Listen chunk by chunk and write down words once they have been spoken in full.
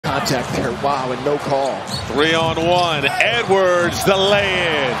contact there. Wow, and no call. 3-on-1. Edwards, the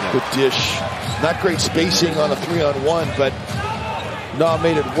lay-in. Good dish. Not great spacing on a 3-on-1, but no,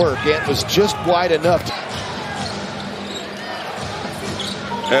 made it work. Ant was just wide enough.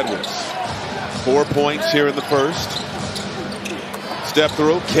 Edwards, 4 points here in the first. Step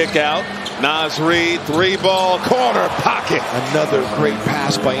through, kick out. Naz Reid, 3-ball, corner, pocket. Another great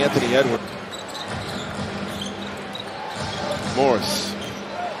pass by Anthony Edwards. Morris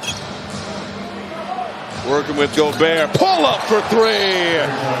working with Gobert. Pull up for 3.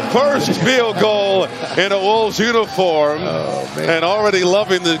 First field goal in a Wolves uniform. Oh, man. And already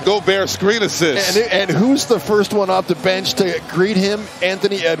loving the Gobert screen assist. And who's the first one off the bench to greet him?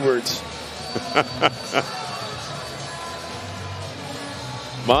 Anthony Edwards.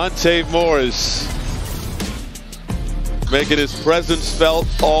 Monte Morris making his presence felt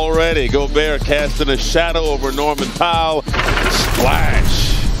already. Gobert casting a shadow over Norman Powell. Splash.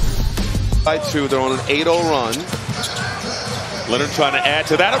 By 2, they're on an 8-0 run. Leonard trying to add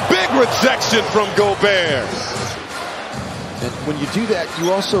to that. A big rejection from Gobert. And when you do that,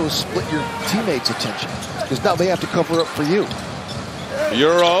 you also split your teammates' attention, because now they have to cover up for you.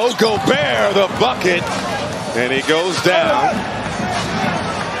 Euro, Gobert, the bucket. And he goes down.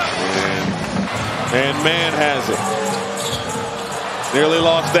 And man has it. Nearly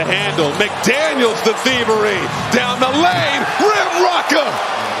lost the handle. McDaniels, the thievery. Down the lane. Rim rocker.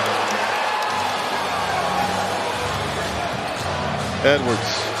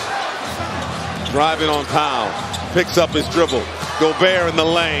 Edwards driving on Powell. Picks up his dribble. Gobert in the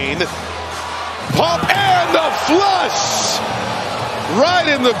lane. Pump and the flush. Right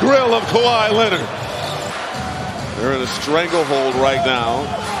in the grill of Kawhi Leonard. They're in a stranglehold right now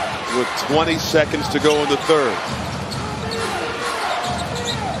with 20 seconds to go in the third.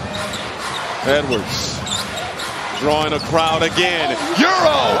 Edwards drawing a crowd again.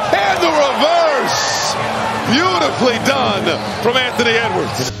 Euro and the reverse. Beautifully done from Anthony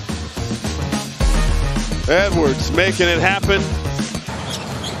Edwards. Edwards making it happen.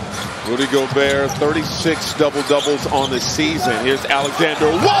 Rudy Gobert, 36 double-doubles on the season. Here's Alexander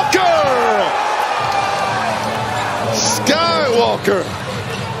Walker! Skywalker!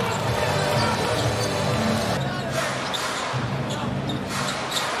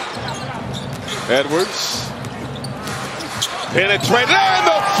 Edwards. Penetrated and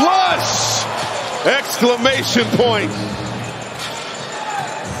the flush! Exclamation point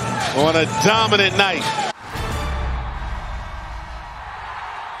on a dominant night.